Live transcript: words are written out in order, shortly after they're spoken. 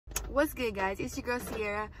What's good, guys? It's your girl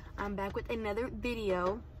Sierra. I'm back with another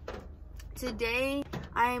video. Today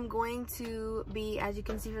I am going to be, as you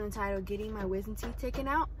can see from the title, getting my wisdom teeth taken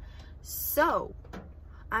out. So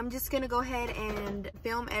I'm just gonna go ahead and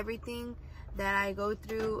film everything that I go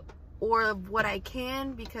through, or what I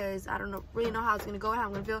can, because I don't really know how it's gonna go, how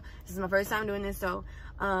I'm gonna feel. This is my first time doing this, so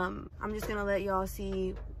I'm just gonna let y'all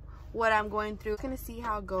see what I'm going through. I'm gonna see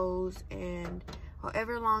how it goes, and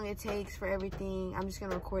however long it takes for everything, I'm just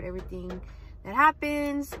gonna record everything that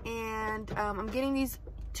happens. And I'm getting these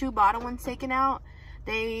two bottom ones taken out.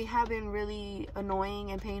 They have been really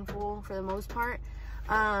annoying and painful for the most part.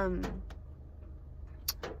 And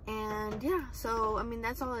yeah, so I mean,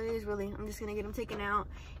 that's all it is really. I'm just gonna get them taken out,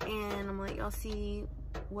 and I'm gonna let y'all see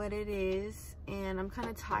what it is. And I'm kind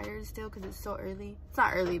of tired still because it's so early. It's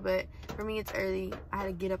not early, but for me it's early. I had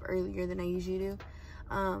to get up earlier than I usually do.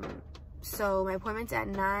 So my appointment's at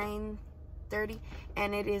 9:30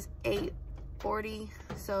 and it is 8:40.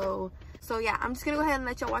 So yeah, I'm just gonna go ahead and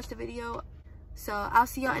let y'all watch the video. So I'll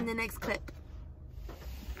see y'all in the next clip.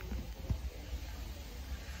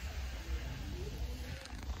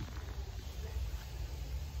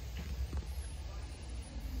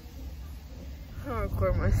 I'll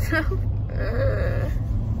record myself.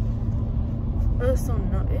 That's so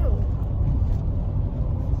not ew.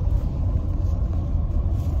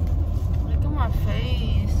 Look at my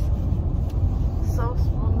face. So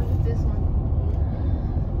small. Look at this one.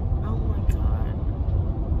 Oh my god.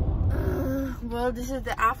 Well, this is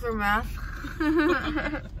the aftermath.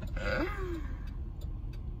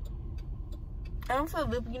 I don't feel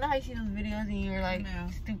loopy. You know how you see those videos and you're like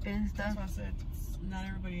stupid and stuff? That's why I said not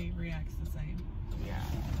everybody reacts the same. Yeah.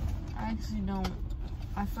 I actually don't.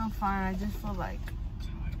 I feel fine. I just feel like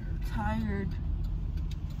tired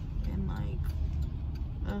and like,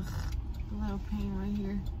 ugh, a little pain right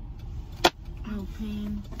here. A little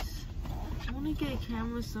pain. I want to get a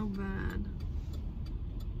camera so bad.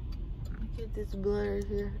 Look at this blood right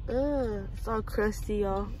here. Ugh, it's all crusty,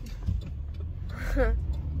 y'all.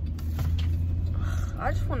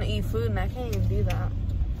 I just want to eat food and I can't even do that.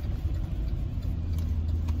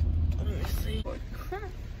 Let me see.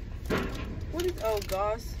 What is, oh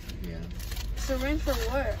gosh. Yeah. Syringe for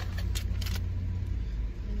what?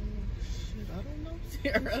 Shit, I don't know,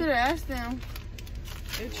 Sierra. You should have asked them.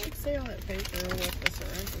 It should say on that paper what the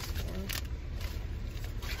syringe is for.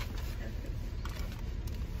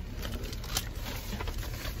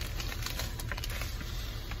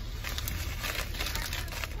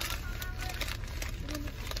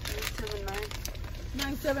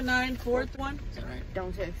 Nine 979 fourth one. All right.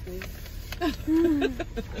 Don't text me.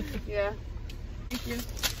 Yeah. Thank you.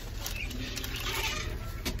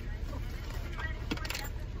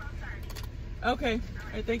 Okay. All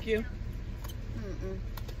right. Thank you.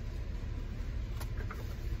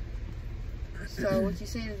 So what you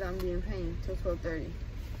saying is I'm being pain till 12:30.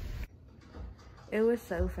 It was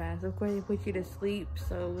so fast. Of course, they put you to sleep,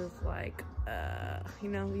 so it was like, you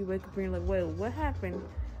know, you wake up and you're like, wait, what happened?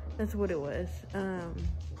 That's what it was.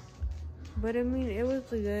 But I mean, it was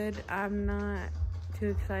good. I'm not too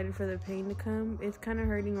excited for the pain to come. It's kind of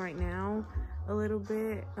hurting right now a little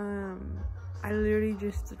bit. I literally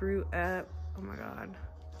just threw up. Oh my god.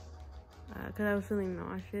 Because I was feeling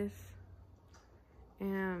nauseous.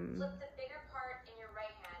 And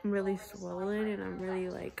I'm really swollen and I'm really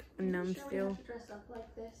like numb still.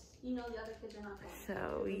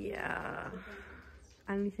 So yeah.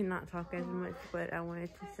 I need to not talk as much, but I wanted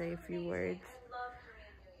to say a few words.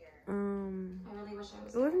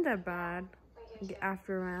 It wasn't that bad.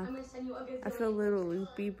 Aftermath. I feel a little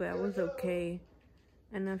loopy, but I was okay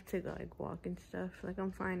enough to like walk and stuff. Like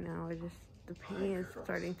I'm fine now. I just, the pain is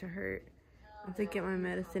starting to hurt. I have to get my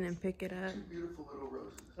medicine and pick it up.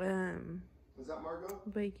 But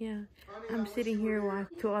yeah, I'm sitting here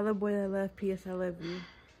watching. To all the boys I love, P.S. I love you.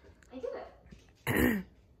 I did it.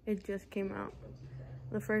 It just came out.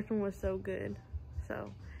 The first one was so good.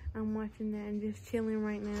 So I'm watching that and just chilling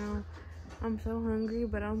right now. I'm so hungry,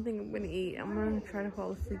 but I don't think I'm gonna eat. I'm gonna try to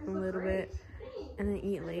fall asleep a little bit and then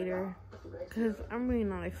eat later, because I'm really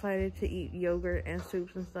not excited to eat yogurt and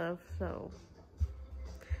soups and stuff. So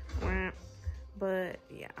but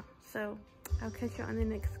yeah, so I'll catch you on the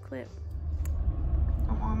next clip.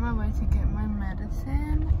 I'm on my way to get my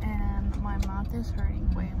medicine and my mouth is hurting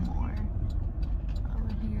way more.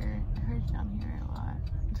 Over here, it hurts down here a lot.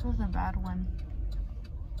 This was a bad one.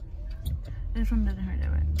 This one doesn't hurt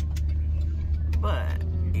that bad. But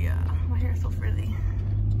yeah, my hair is so frizzy.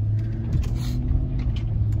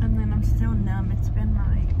 And then I'm still numb. It's been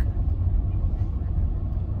like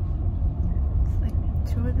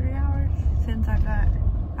 2 or 3 hours since I got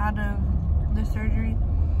out of the surgery.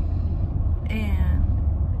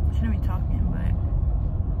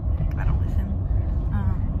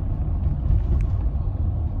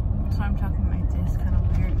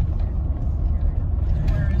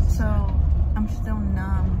 still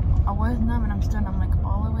numb. I was numb and I'm still numb, like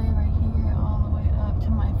all the way right here, all the way up to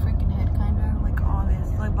my freaking head, kind of like all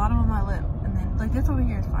this, like bottom of my lip, and then like this over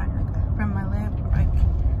here is fine, like from my lip, like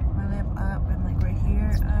my lip up, and like right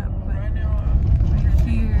here up, but right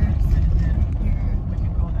here, here.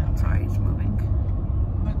 Sorry, it's moving.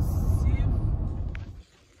 Let's see.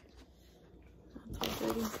 That's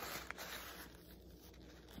all dirty.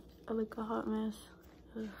 I look a hot mess.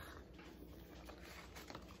 Ugh.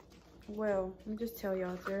 Well, let me just tell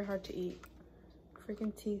y'all, it's very hard to eat.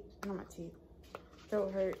 Freaking teeth, not my teeth.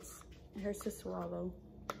 Throat hurts. It hurts to swallow.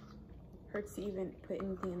 Hurts to even put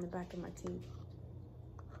anything in the back of my teeth.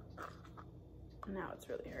 Now it's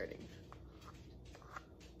really hurting.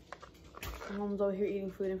 My mom's over here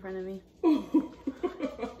eating food in front of me.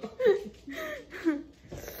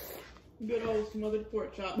 Good old smothered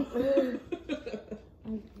pork chop.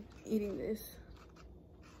 I'm eating this.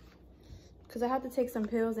 Because I have to take some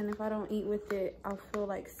pills, and if I don't eat with it, I'll feel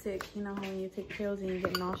like sick. You know how when you take pills and you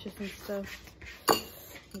get nauseous and stuff?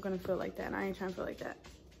 I'm going to feel like that, and I ain't trying to feel like that.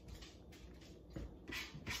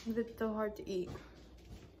 It's so hard to eat.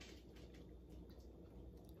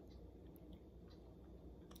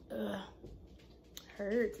 Ugh.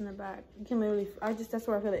 Hurts in the back. You can literally, that's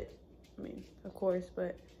where I feel it. I mean, of course,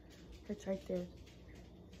 but it's right there.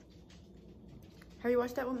 Have you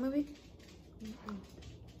watched that one movie? Mm-hmm.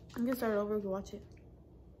 I'm gonna start it over. We can watch it.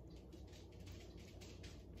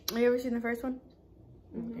 Have you ever seen the first one?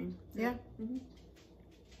 Mm-hmm. Okay. Yeah? Mm-hmm.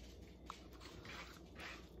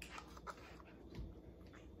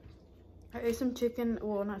 I ate some chicken.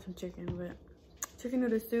 Well, not some chicken, but chicken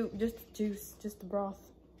noodle soup. Just the juice. Just the broth.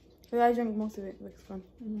 But I drank most of it. It looks fun.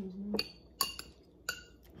 Mm-hmm.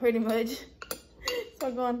 Pretty much. It's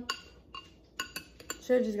all gone.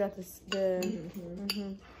 Should've just got this.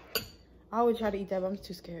 I would try to eat that, but I'm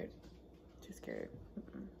too scared. Too scared.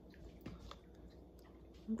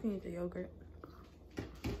 I'm gonna eat the yogurt.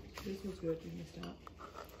 This was good. You missed out.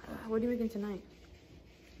 What are you making tonight?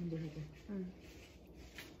 Hamburger.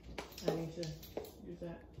 I need to use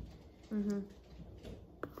that.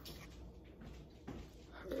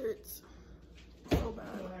 Hurts. So bad.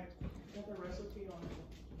 I got the recipe on.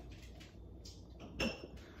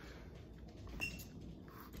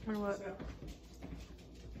 On what?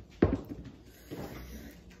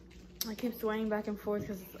 I keep swaying back and forth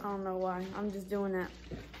because I don't know why. I'm just doing that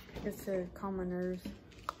just to calm my nerves.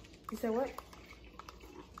 You said what?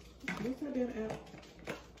 What's that damn app?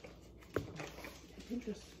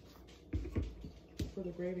 Pinterest. For the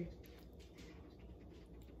gravy.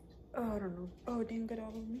 Oh, I don't know. Oh, it didn't get all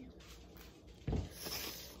over me.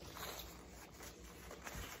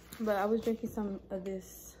 But I was drinking some of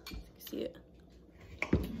this. You see it?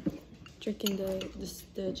 Drinking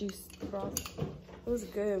the juice broth. It was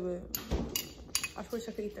good, but I wish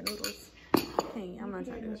I could eat the noodles. Hey, I'm not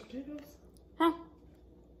trying to do it. Potatoes? Huh?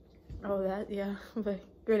 Oh, that, yeah. But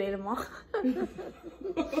Grid ate them all.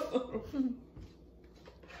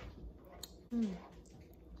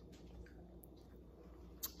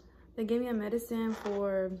 They gave me a medicine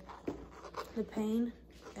for the pain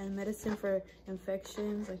and medicine for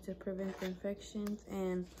infections, like to prevent the infections,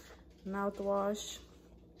 and mouthwash.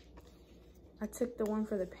 I took the one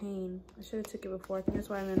for the pain. I should have took it before. I think that's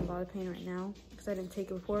why I'm in a lot of pain right now, because I didn't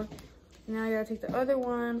take it before. Now I gotta take the other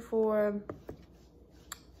one for,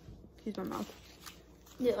 excuse my mouth.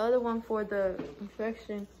 The other one for the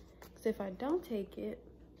infection, because if I don't take it,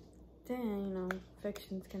 then, you know,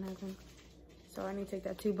 infections can happen. So I need to take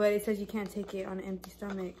that too. But it says you can't take it on an empty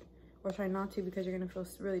stomach, or try not to, because you're gonna feel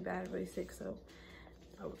really bad, really sick. So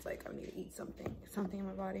I was like, I need to eat something in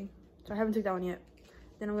my body. So I haven't took that one yet.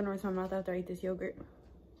 Then I'm gonna rinse my mouth after I eat this yogurt.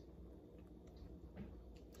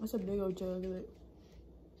 That's a big old jug of it.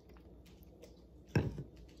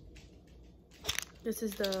 This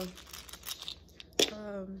is the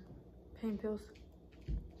pain pills.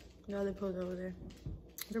 The other pills over there.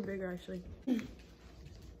 They're bigger actually.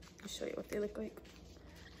 I'll show you what they look like.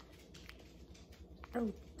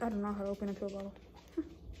 Oh, I don't know how to open a pill bottle.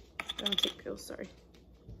 I don't take pills, sorry.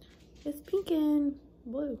 It's pink and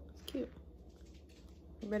blue. It's cute.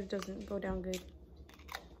 I bet it doesn't go down good.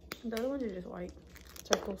 The other ones are just white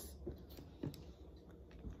circles.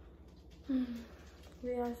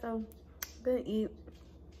 Yeah, so I'm gonna eat,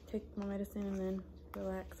 take my medicine, and then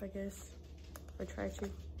relax, I guess, or try to.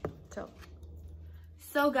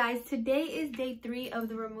 So guys, today is day 3 of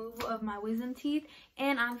the removal of my wisdom teeth,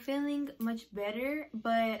 and I'm feeling much better,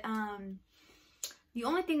 but The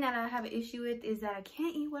only thing that I have an issue with is that I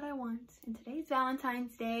can't eat what I want. And today's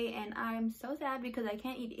Valentine's Day, and I'm so sad because I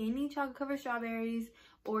can't eat any chocolate covered strawberries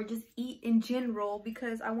or just eat in general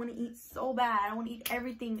because I want to eat so bad. I want to eat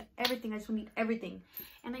everything. I just want to eat everything.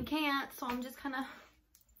 And I can't, so I'm just kind of...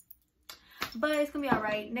 But it's going to be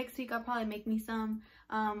alright. Next week, I'll probably make me some.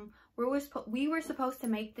 We were supposed to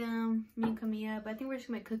make them, me and Camilla, but I think we're just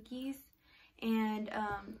going to make cookies. And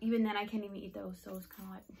even then, I can't even eat those, so it's kind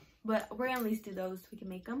of like... But we're gonna at least do those so we can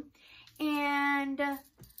make them. And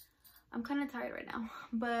I'm kind of tired right now.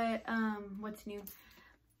 But what's new?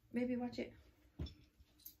 Maybe watch it.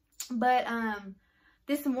 But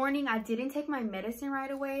this morning I didn't take my medicine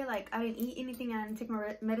right away. Like I didn't eat anything. I didn't take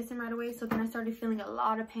my medicine right away. So then I started feeling a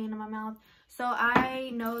lot of pain in my mouth. So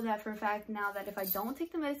I know that for a fact now that if I don't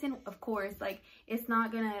take the medicine, of course, like it's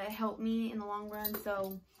not gonna help me in the long run.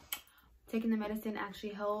 So taking the medicine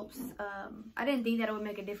actually helps. I didn't think that it would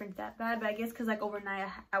make a difference that bad, but I guess because like overnight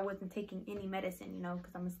I wasn't taking any medicine, you know,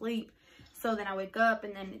 because I'm asleep. So then I wake up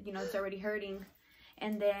and then, you know, it's already hurting.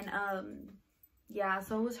 And then, yeah,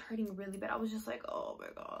 so it was hurting really bad. I was just like, oh my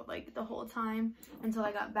God, like the whole time until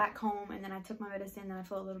I got back home and then I took my medicine and I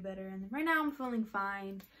felt a little better. And right now I'm feeling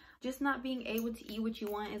fine. Just not being able to eat what you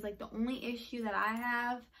want is like the only issue that I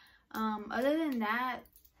have. Other than that,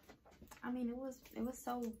 I mean, it was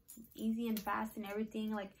so easy and fast and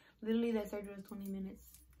everything. Like, literally, the surgery was 20 minutes,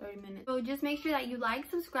 30 minutes. So just make sure that you like,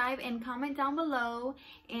 subscribe, and comment down below.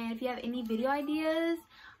 And if you have any video ideas,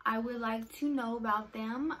 I would like to know about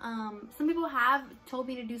them. Some people have told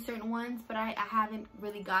me to do certain ones, but I haven't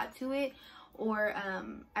really got to it. Or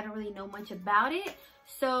I don't really know much about it.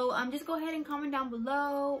 So just go ahead and comment down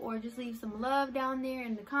below or just leave some love down there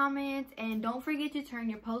in the comments. And don't forget to turn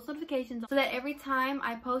your post notifications on so that every time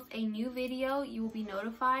I post a new video, you will be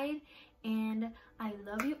notified. And I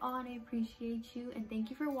love you all and I appreciate you. And thank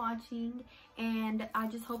you for watching. And I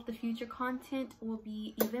just hope the future content will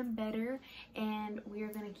be even better. And we are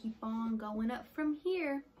going to keep on going up from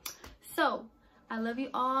here. So I love you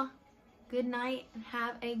all. Good night and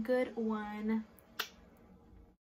have a good one.